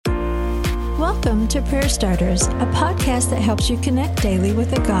Welcome to Prayer Starters, a podcast that helps you connect daily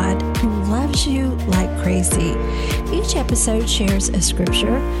with a God who loves you like crazy. Each episode shares a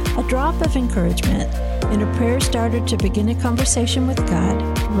scripture, a drop of encouragement, and a prayer starter to begin a conversation with God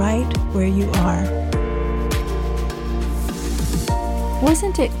right where you are.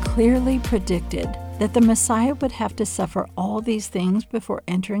 Wasn't it clearly predicted that the Messiah would have to suffer all these things before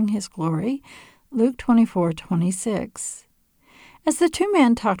entering his glory? Luke 24:26. As the two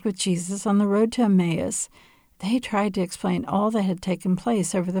men talked with Jesus on the road to Emmaus, they tried to explain all that had taken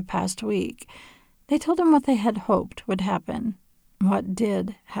place over the past week. They told him what they had hoped would happen, what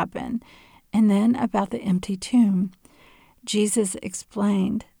did happen, and then about the empty tomb. Jesus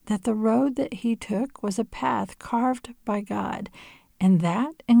explained that the road that he took was a path carved by God, and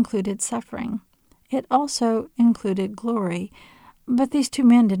that included suffering. It also included glory, but these two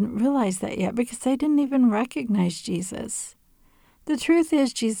men didn't realize that yet because they didn't even recognize Jesus. The truth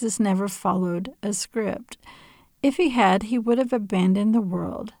is, Jesus never followed a script. If he had, he would have abandoned the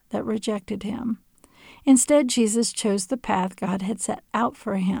world that rejected him. Instead, Jesus chose the path God had set out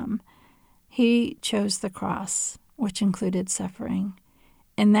for him. He chose the cross, which included suffering.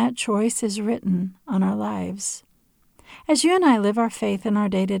 And that choice is written on our lives. As you and I live our faith in our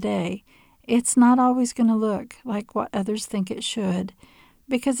day-to-day, it's not always going to look like what others think it should,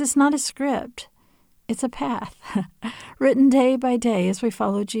 because it's not a script. It's a path, written day by day as we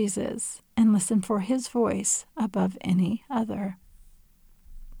follow Jesus and listen for his voice above any other.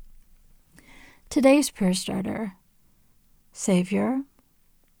 Today's prayer starter. Savior,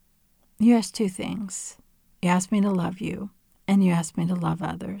 you asked two things. You asked me to love you, and you asked me to love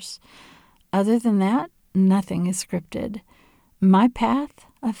others. Other than that, nothing is scripted. My path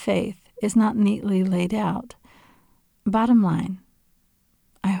of faith is not neatly laid out. Bottom line,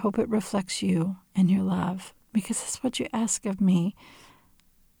 I hope it reflects you and your love, because that's what you ask of me.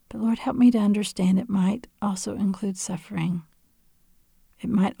 But Lord, help me to understand it might also include suffering. It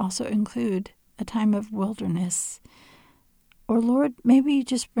might also include a time of wilderness. Or Lord, maybe you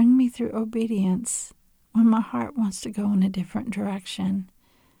just bring me through obedience when my heart wants to go in a different direction.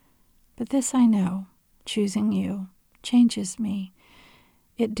 But this I know, choosing you changes me.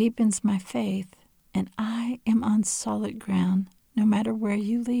 It deepens my faith, and I am on solid ground no matter where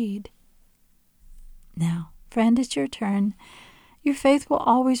you lead. Now, friend, it's your turn. Your faith will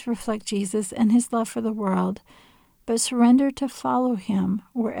always reflect Jesus and his love for the world, but surrender to follow him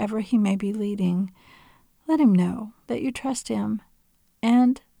wherever he may be leading. Let him know that you trust him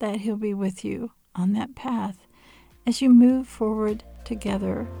and that he'll be with you on that path as you move forward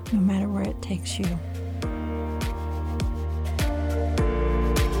together, no matter where it takes you.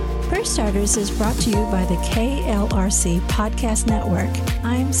 Prayer Starters is brought to you by the KLRC Podcast Network.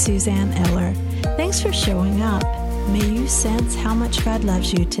 I'm Suzanne Eller. Thanks for showing up. May you sense how much God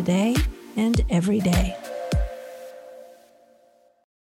loves you today and every day.